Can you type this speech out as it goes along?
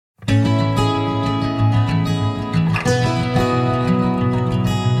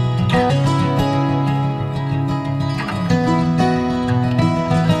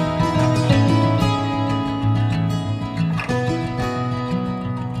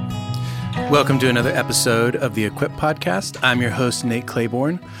Welcome to another episode of the Equip Podcast. I'm your host, Nate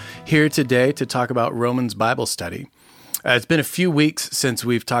Claiborne, here today to talk about Romans Bible Study. It's been a few weeks since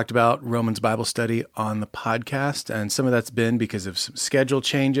we've talked about Romans Bible Study on the podcast, and some of that's been because of some schedule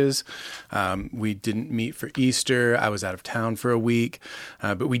changes. We didn't meet for Easter. I was out of town for a week,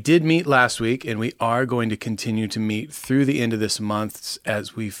 but we did meet last week, and we are going to continue to meet through the end of this month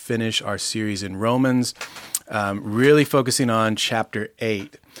as we finish our series in Romans, really focusing on chapter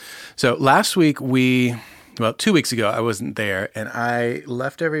 8. So last week 2 weeks ago, I wasn't there, and I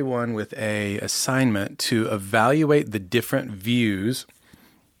left everyone with a assignment to evaluate the different views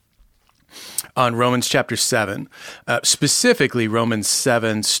on Romans chapter 7, specifically Romans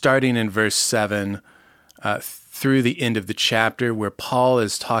 7, starting in verse 7 through the end of the chapter, where Paul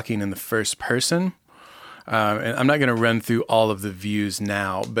is talking in the first person. And I'm not going to run through all of the views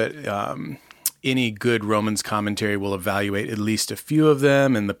now, but any good Romans commentary will evaluate at least a few of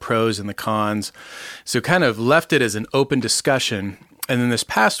them and the pros and the cons. So kind of left it as an open discussion. And then this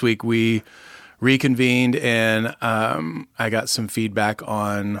past week, we reconvened and I got some feedback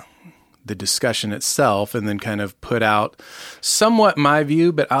on the discussion itself and then kind of put out somewhat my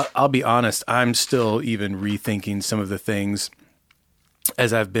view, but I'll be honest, I'm still even rethinking some of the things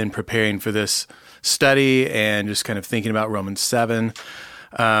as I've been preparing for this study and just kind of thinking about Romans 7.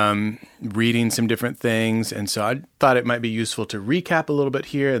 Reading some different things. And so I thought it might be useful to recap a little bit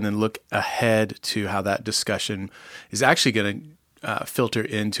here and then look ahead to how that discussion is actually going to filter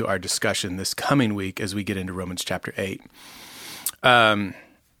into our discussion this coming week as we get into Romans chapter 8.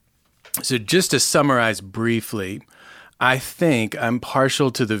 So just to summarize briefly, I think I'm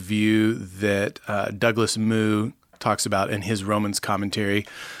partial to the view that Douglas Moo talks about in his Romans commentary,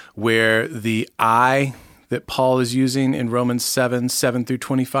 where the I that Paul is using in Romans 7 through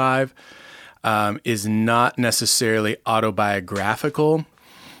 25, is not necessarily autobiographical,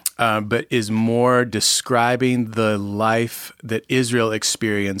 but is more describing the life that Israel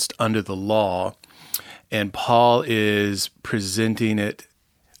experienced under the law. And Paul is presenting the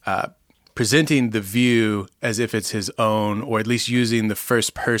view as if it's his own, or at least using the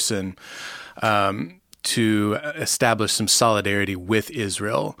first person to establish some solidarity with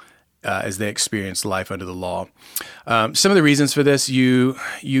Israel as they experience life under the law. Some of the reasons for this, you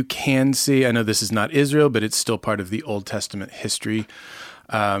can see, I know this is not Israel, but it's still part of the Old Testament history.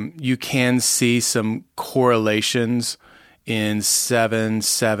 You can see some correlations in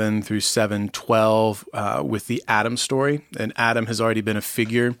 7:7 through 7:12 with the Adam story. And Adam has already been a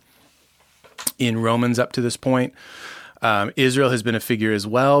figure in Romans up to this point. Israel has been a figure as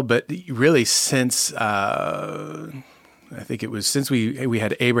well, but really since I think it was since we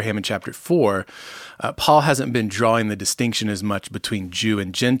had Abraham in chapter 4, Paul hasn't been drawing the distinction as much between Jew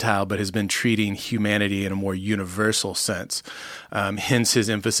and Gentile, but has been treating humanity in a more universal sense. Hence his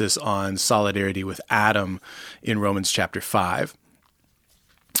emphasis on solidarity with Adam in Romans chapter 5.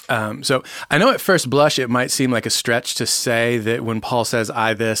 So I know at first blush it might seem like a stretch to say that when Paul says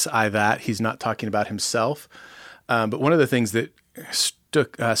I this, I that, he's not talking about himself. But one of the things that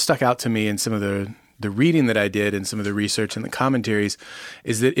stuck out to me in some of the reading that I did and some of the research and the commentaries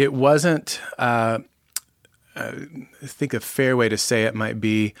is that it wasn't, I think a fair way to say it might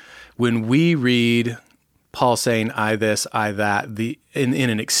be when we read Paul saying, I this, I that, in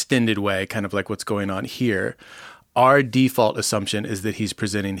an extended way, kind of like what's going on here, our default assumption is that he's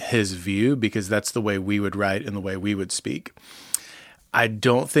presenting his view because that's the way we would write and the way we would speak. I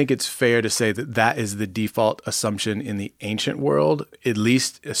don't think it's fair to say that that is the default assumption in the ancient world, at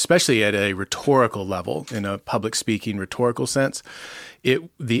least, especially at a rhetorical level, in a public speaking rhetorical sense.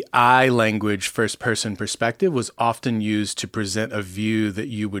 The I language, first person perspective, was often used to present a view that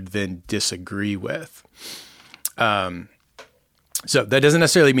you would then disagree with. So that doesn't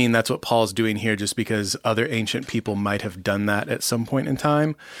necessarily mean that's what Paul's doing here just because other ancient people might have done that at some point in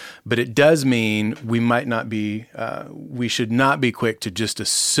time. But it does mean we should not be quick to just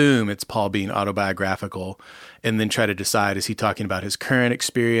assume it's Paul being autobiographical and then try to decide, is he talking about his current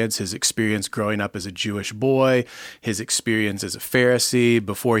experience, his experience growing up as a Jewish boy, his experience as a Pharisee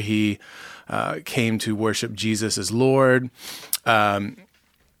before he came to worship Jesus as Lord?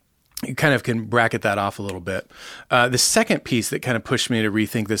 You kind of can bracket that off a little bit. The second piece that kind of pushed me to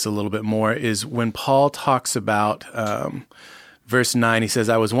rethink this a little bit more is when Paul talks about verse 9, he says,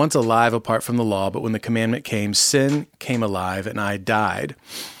 I was once alive apart from the law, but when the commandment came, sin came alive and I died.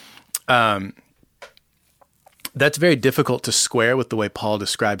 That's very difficult to square with the way Paul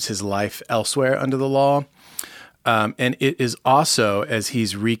describes his life elsewhere under the law. And it is also, as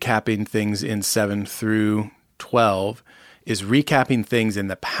he's recapping things in 7 through 12, is recapping things in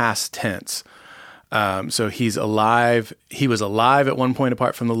the past tense. So he's alive. He was alive at one point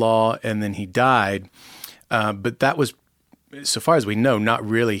apart from the law, and then he died. But that was, so far as we know, not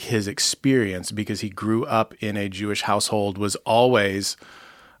really his experience, because he grew up in a Jewish household, was always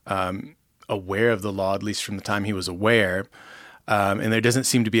aware of the law, at least from the time he was aware. And there doesn't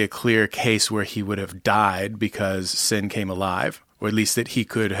seem to be a clear case where he would have died because sin came alive, or at least that he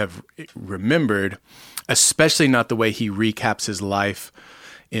could have remembered, especially not the way he recaps his life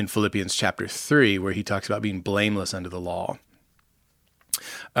in Philippians chapter 3, where he talks about being blameless under the law.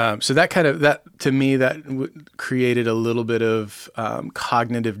 So that to me, created a little bit of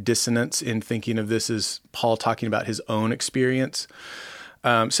cognitive dissonance in thinking of this as Paul talking about his own experience.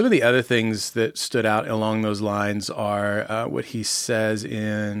 Some of the other things that stood out along those lines are what he says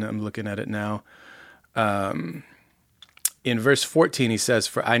I'm looking at it now. In verse 14, he says,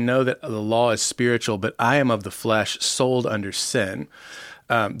 "For I know that the law is spiritual, but I am of the flesh, sold under sin."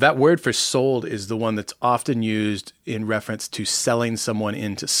 That word for sold is the one that's often used in reference to selling someone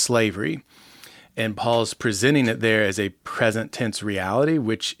into slavery. And Paul's presenting it there as a present tense reality,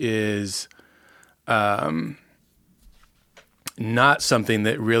 which is not something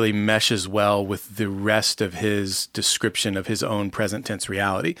that really meshes well with the rest of his description of his own present tense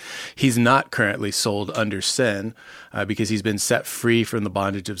reality. He's not currently sold under sin because he's been set free from the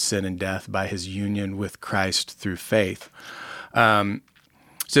bondage of sin and death by his union with Christ through faith.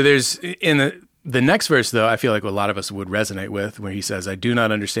 So there's, in the next verse, though, I feel like a lot of us would resonate with, where he says, "I do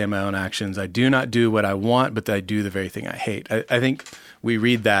not understand my own actions. I do not do what I want, but I do the very thing I hate." I think we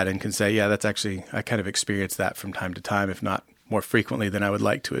read that and can say, yeah, that's actually, I kind of experience that from time to time, if not more frequently than I would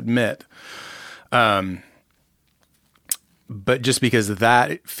like to admit. But just because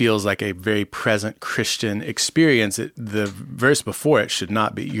that feels like a very present Christian experience, the verse before it should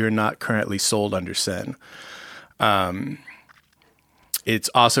not be. You're not currently sold under sin. It's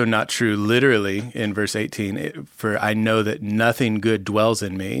also not true literally in verse 18, "For I know that nothing good dwells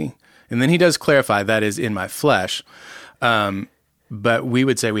in me." And then he does clarify that is in my flesh. But we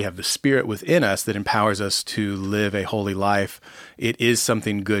would say we have the Spirit within us that empowers us to live a holy life. It is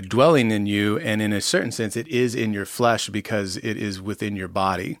something good dwelling in you, and in a certain sense, it is in your flesh because it is within your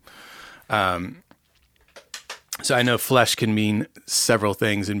body. So I know flesh can mean several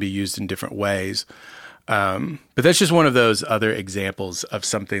things and be used in different ways. But that's just one of those other examples of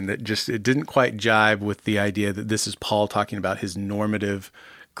something that it didn't quite jive with the idea that this is Paul talking about his normative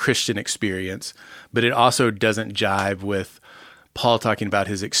Christian experience, but it also doesn't jive with Paul talking about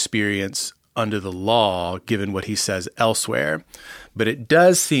his experience under the law, given what he says elsewhere. But it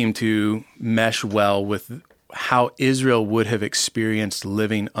does seem to mesh well with how Israel would have experienced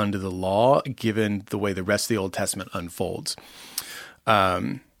living under the law, given the way the rest of the Old Testament unfolds.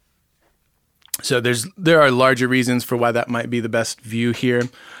 So there are larger reasons for why that might be the best view here.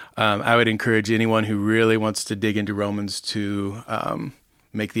 I would encourage anyone who really wants to dig into Romans to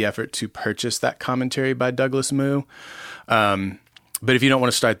make the effort to purchase that commentary by Douglas Moo. But if you don't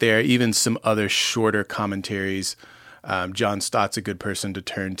want to start there, even some other shorter commentaries, John Stott's a good person to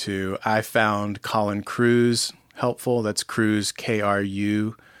turn to. I found Colin Kruse helpful. That's Kruse,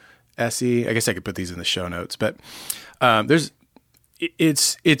 Kruse. I guess I could put these in the show notes. But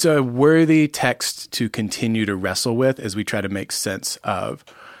it's a worthy text to continue to wrestle with as we try to make sense of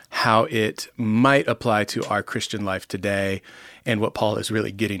how it might apply to our Christian life today and what Paul is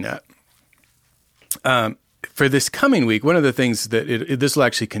really getting at. For this coming week, one of the things that this will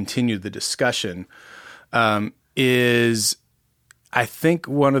actually continue the discussion is, I think,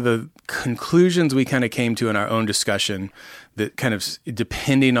 one of the conclusions we kind of came to in our own discussion that kind of,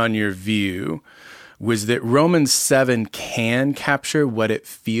 depending on your view, was that Romans 7 can capture what it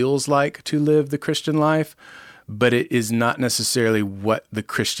feels like to live the Christian life, but it is not necessarily what the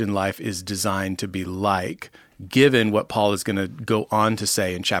Christian life is designed to be like, given what Paul is going to go on to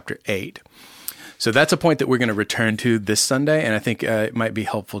say in chapter 8. So that's a point that we're going to return to this Sunday, and I think it might be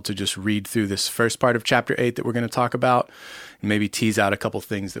helpful to just read through this first part of chapter 8 that we're going to talk about, and maybe tease out a couple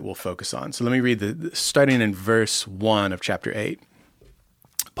things that we'll focus on. So let me read starting in verse 1 of chapter 8.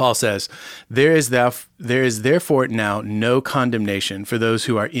 Paul says, there is therefore now no condemnation for those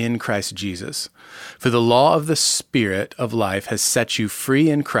who are in Christ Jesus. For the law of the Spirit of life has set you free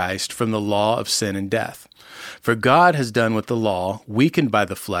in Christ from the law of sin and death. For God has done what the law, weakened by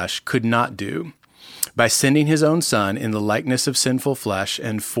the flesh, could not do. By sending his own Son in the likeness of sinful flesh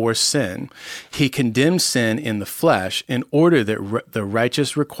and for sin, he condemned sin in the flesh in order that the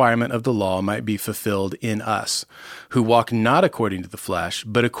righteous requirement of the law might be fulfilled in us, who walk not according to the flesh,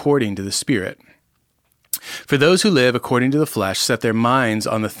 but according to the Spirit. For those who live according to the flesh set their minds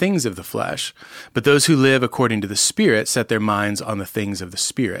on the things of the flesh, but those who live according to the Spirit set their minds on the things of the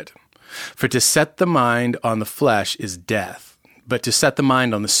Spirit. For to set the mind on the flesh is death, but to set the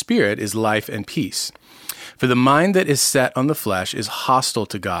mind on the Spirit is life and peace. For the mind that is set on the flesh is hostile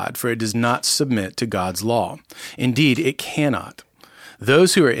to God, for it does not submit to God's law. Indeed, it cannot.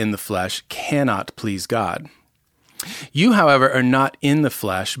 Those who are in the flesh cannot please God. You, however, are not in the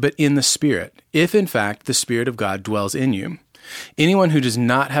flesh, but in the Spirit, if in fact the Spirit of God dwells in you. Anyone who does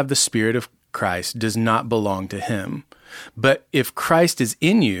not have the Spirit of Christ does not belong to him. But if Christ is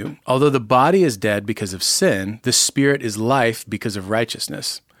in you, although the body is dead because of sin, the Spirit is life because of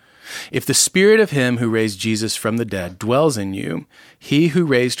righteousness. If the Spirit of him who raised Jesus from the dead dwells in you, he who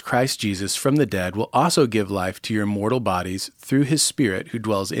raised Christ Jesus from the dead will also give life to your mortal bodies through his Spirit who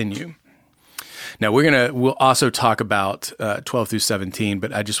dwells in you. Now, we'll also talk about 12 through 17,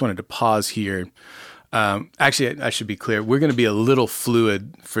 but I just wanted to pause here. Actually, I should be clear. We're going to be a little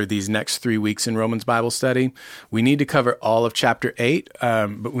fluid for these next 3 weeks in Romans Bible study. We need to cover all of chapter 8,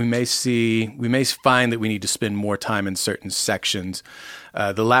 but we may find that we need to spend more time in certain sections.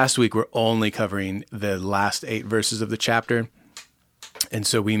 The last week, we're only covering the last 8 verses of the chapter. And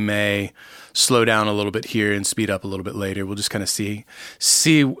so we may slow down a little bit here and speed up a little bit later. We'll just kind of see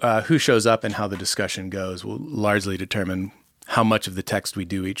who shows up and how the discussion goes. Will largely determine how much of the text we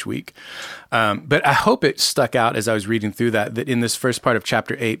do each week. But I hope it stuck out as I was reading through that in this first part of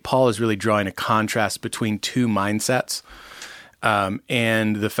chapter 8, Paul is really drawing a contrast between two mindsets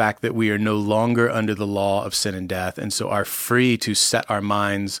and the fact that we are no longer under the law of sin and death, and so are free to set our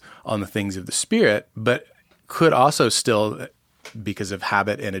minds on the things of the Spirit, but could also still, because of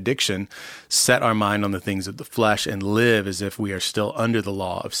habit and addiction, set our mind on the things of the flesh and live as if we are still under the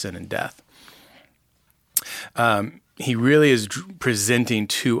law of sin and death. He really is presenting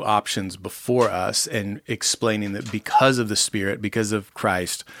two options before us and explaining that because of the Spirit, because of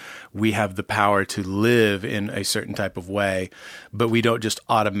Christ, we have the power to live in a certain type of way, but we don't just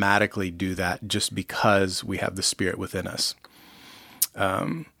automatically do that just because we have the Spirit within us.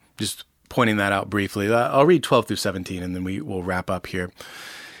 Just pointing that out briefly. I'll read 12 through 17, and then we will wrap up here.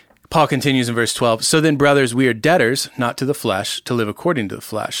 Paul continues in verse 12, "So then, brothers, we are debtors, not to the flesh, to live according to the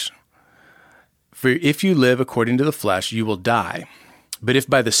flesh. For if you live according to the flesh, you will die. But if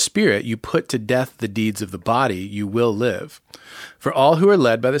by the Spirit you put to death the deeds of the body, you will live. For all who are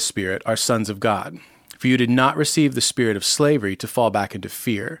led by the Spirit are sons of God. For you did not receive the spirit of slavery to fall back into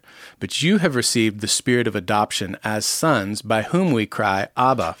fear, but you have received the Spirit of adoption as sons, by whom we cry,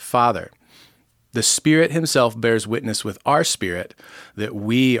 Abba, Father. The Spirit himself bears witness with our spirit that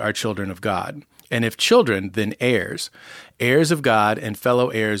we are children of God. And if children, then heirs, heirs of God and fellow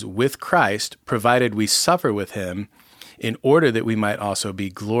heirs with Christ, provided we suffer with him, in order that we might also be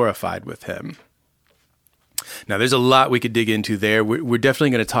glorified with him." Now, there's a lot we could dig into there. We're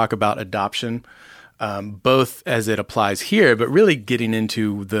definitely going to talk about adoption, both as it applies here, but really getting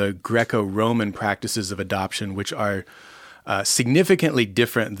into the Greco-Roman practices of adoption, which are significantly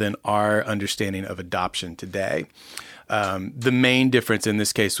different than our understanding of adoption today. The main difference in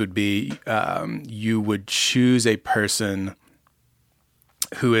this case would be you would choose a person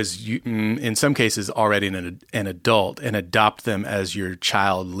who is, in some cases, already an adult and adopt them as your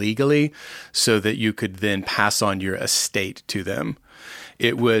child legally so that you could then pass on your estate to them.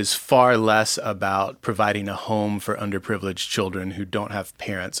 It was far less about providing a home for underprivileged children who don't have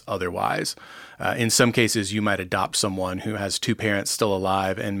parents otherwise. In some cases, you might adopt someone who has two parents still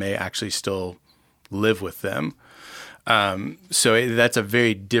alive and may actually still live with them. So that's a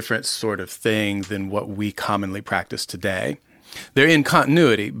very different sort of thing than what we commonly practice today. They're in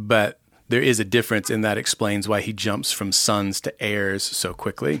continuity, but there is a difference, and that explains why he jumps from sons to heirs so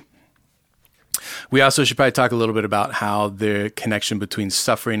quickly. We also should probably talk a little bit about how the connection between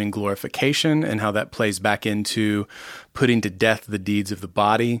suffering and glorification and how that plays back into putting to death the deeds of the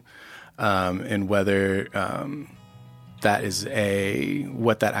body, and whether that is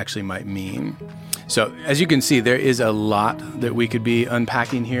what that actually might mean. So as you can see, there is a lot that we could be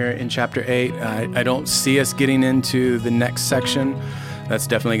unpacking here in chapter 8. I don't see us getting into the next section. That's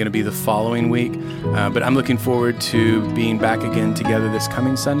definitely going to be the following week. But I'm looking forward to being back again together this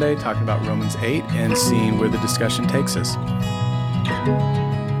coming Sunday, talking about Romans 8 and seeing where the discussion takes us.